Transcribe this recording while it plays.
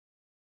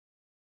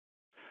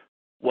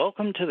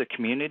Welcome to the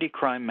Community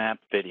Crime Map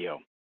video.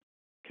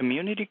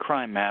 Community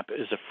Crime Map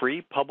is a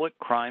free public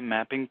crime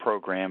mapping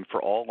program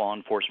for all law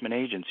enforcement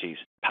agencies,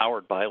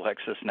 powered by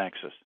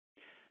LexisNexis.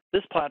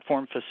 This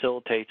platform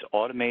facilitates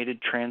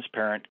automated,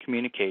 transparent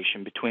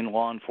communication between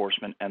law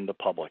enforcement and the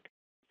public.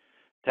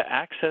 To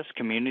access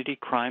Community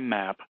Crime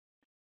Map,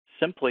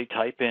 simply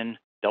type in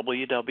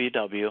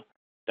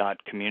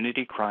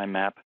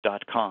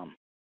www.communitycrimemap.com.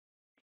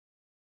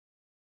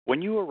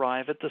 When you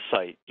arrive at the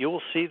site, you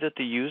will see that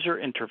the user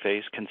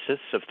interface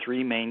consists of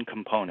three main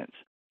components: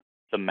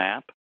 the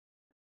map,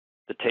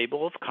 the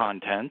table of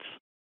contents,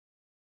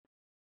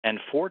 and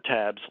four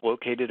tabs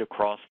located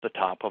across the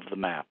top of the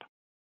map.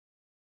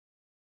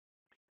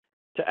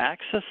 To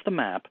access the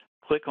map,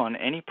 click on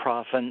any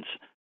province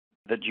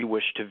that you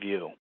wish to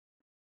view.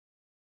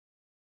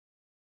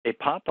 A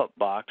pop-up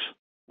box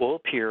will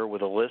appear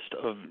with a list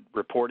of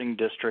reporting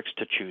districts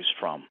to choose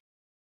from.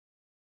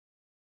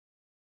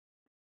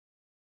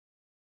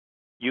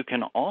 You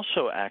can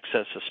also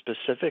access a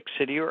specific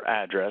city or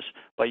address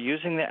by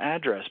using the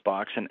address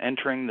box and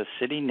entering the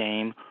city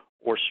name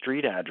or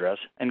street address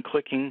and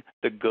clicking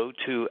the Go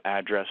To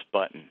Address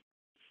button.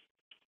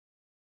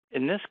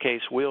 In this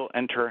case, we'll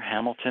enter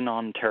Hamilton,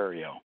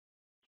 Ontario.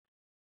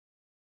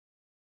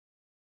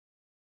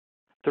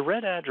 The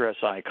red address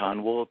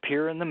icon will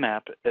appear in the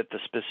map at the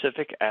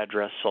specific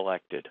address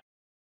selected.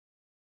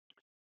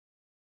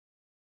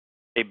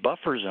 A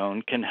buffer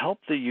zone can help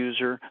the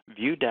user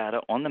view data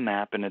on the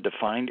map in a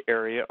defined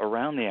area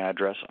around the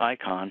address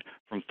icon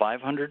from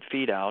 500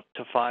 feet out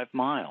to 5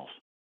 miles.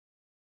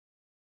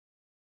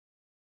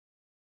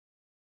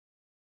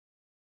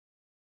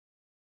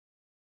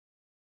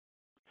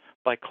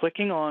 By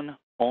clicking on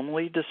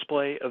Only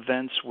Display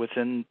Events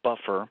within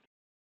Buffer,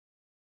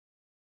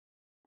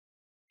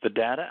 the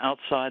data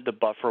outside the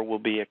buffer will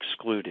be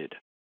excluded.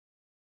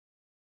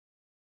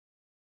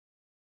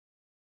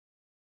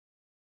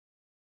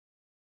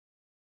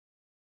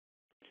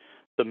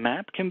 The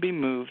map can be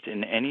moved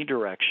in any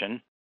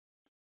direction,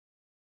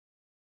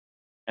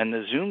 and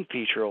the zoom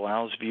feature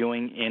allows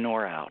viewing in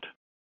or out.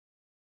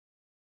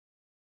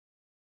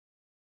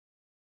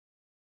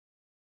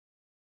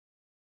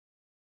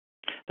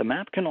 The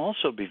map can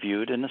also be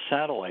viewed in a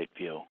satellite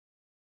view.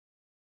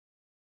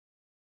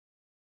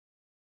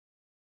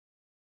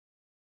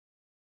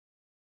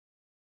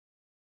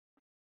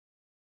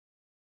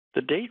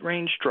 The Date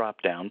Range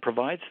dropdown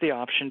provides the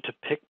option to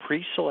pick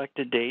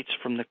pre-selected dates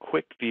from the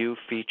Quick View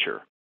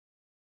feature,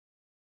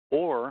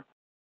 or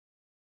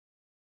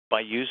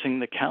by using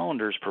the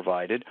calendars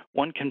provided,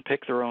 one can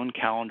pick their own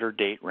calendar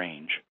date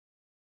range.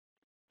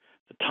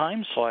 The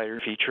Time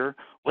Slider feature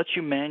lets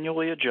you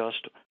manually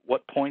adjust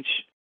what points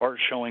are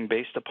showing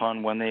based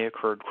upon when they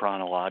occurred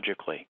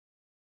chronologically.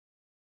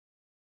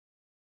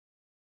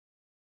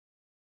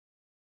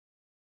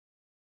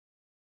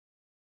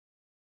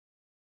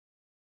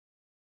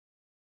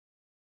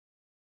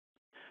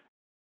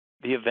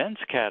 The Events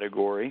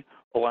category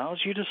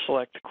allows you to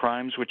select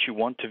crimes which you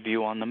want to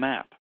view on the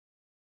map.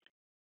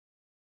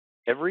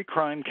 Every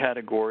crime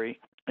category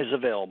is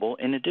available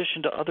in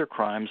addition to other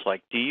crimes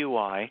like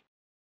DUI,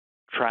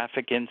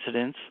 traffic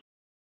incidents,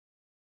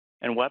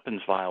 and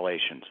weapons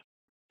violations.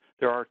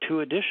 There are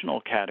two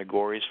additional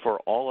categories for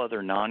all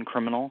other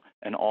non-criminal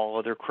and all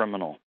other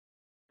criminal.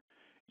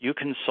 You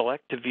can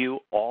select to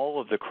view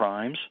all of the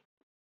crimes,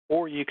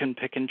 or you can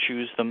pick and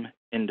choose them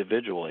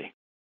individually.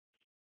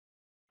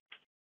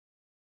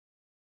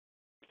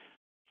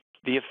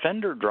 The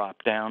Offender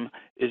dropdown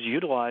is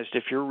utilized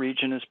if your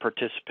region is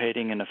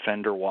participating in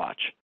Offender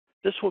Watch.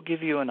 This will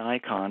give you an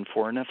icon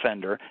for an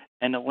offender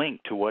and a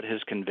link to what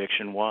his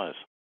conviction was.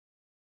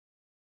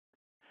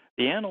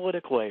 The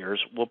Analytic Layers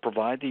will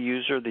provide the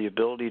user the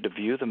ability to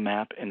view the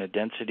map in a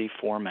density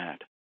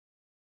format.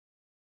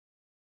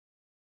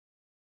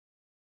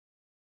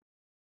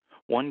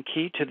 One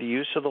key to the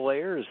use of the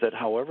layer is that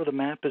however the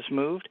map is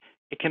moved,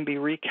 it can be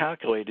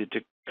recalculated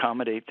to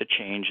accommodate the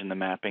change in the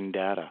mapping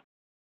data.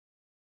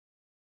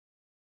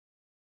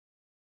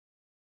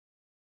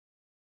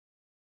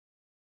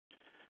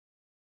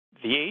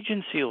 The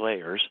agency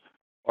layers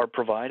are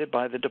provided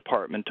by the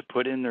department to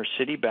put in their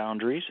city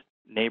boundaries,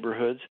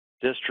 neighborhoods,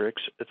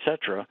 districts,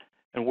 etc.,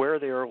 and where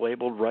they are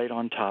labeled right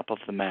on top of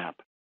the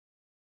map.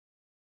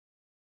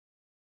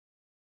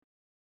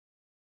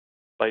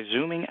 By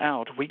zooming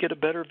out, we get a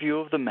better view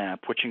of the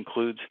map, which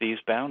includes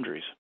these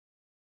boundaries.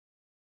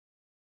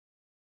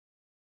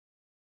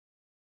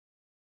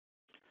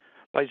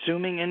 By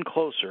zooming in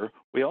closer,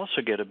 we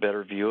also get a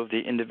better view of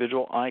the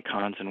individual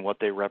icons and what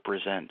they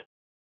represent.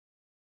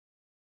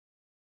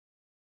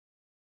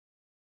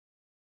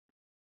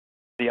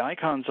 The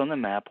icons on the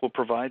map will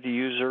provide the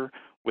user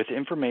with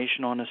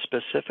information on a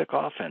specific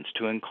offense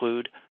to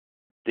include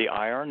the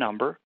IR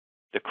number,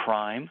 the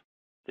crime,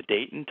 the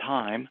date and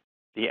time,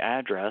 the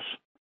address,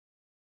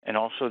 and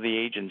also the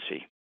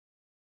agency.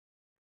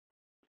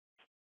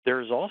 There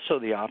is also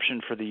the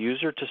option for the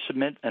user to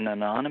submit an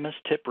anonymous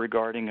tip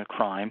regarding a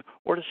crime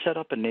or to set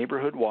up a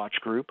neighborhood watch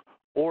group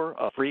or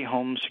a free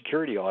home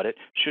security audit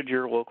should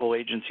your local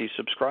agency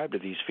subscribe to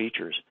these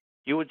features.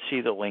 you would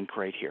see the link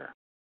right here.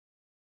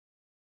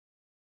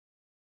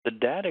 The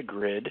data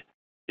grid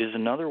is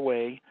another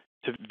way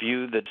to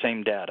view the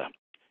same data.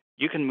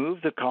 You can move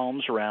the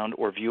columns around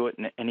or view it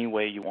in any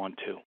way you want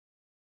to.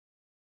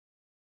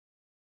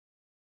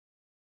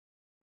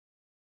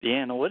 The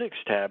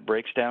Analytics tab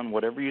breaks down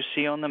whatever you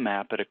see on the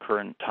map at a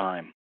current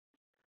time.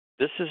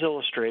 This is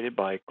illustrated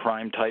by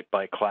crime type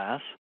by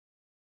class,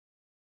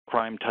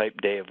 crime type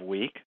day of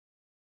week,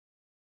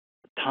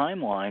 a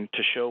timeline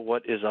to show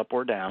what is up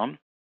or down,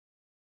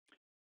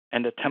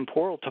 and a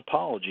temporal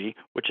topology,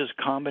 which is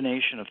a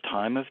combination of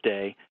time of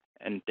day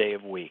and day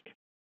of week.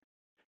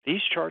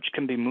 These charts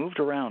can be moved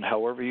around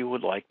however you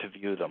would like to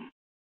view them.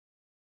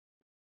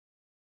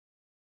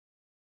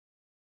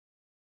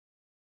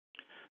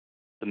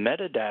 The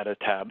Metadata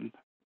tab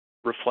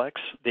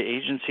reflects the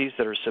agencies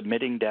that are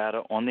submitting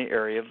data on the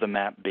area of the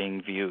map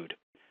being viewed.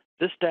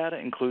 This data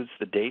includes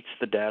the dates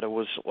the data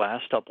was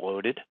last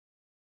uploaded,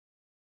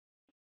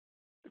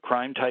 the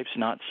crime types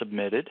not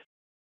submitted,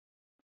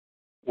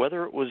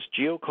 whether it was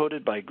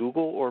geocoded by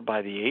Google or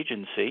by the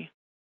agency,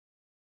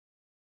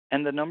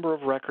 and the number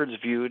of records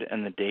viewed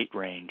and the date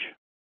range.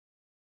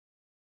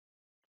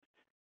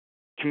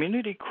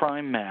 Community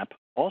Crime Map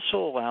also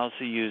allows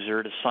the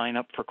user to sign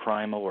up for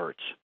crime alerts.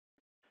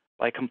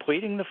 By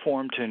completing the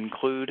form to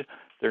include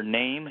their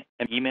name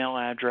and email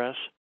address,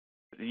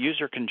 the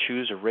user can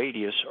choose a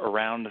radius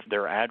around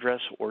their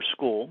address or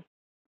school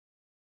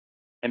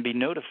and be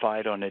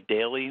notified on a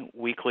daily,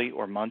 weekly,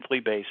 or monthly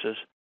basis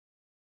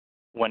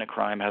when a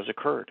crime has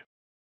occurred.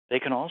 They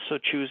can also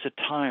choose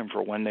a time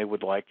for when they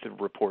would like the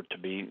report to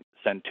be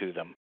sent to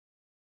them.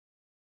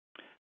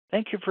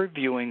 Thank you for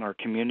viewing our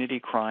Community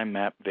Crime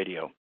Map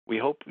video. We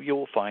hope you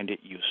will find it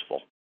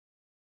useful.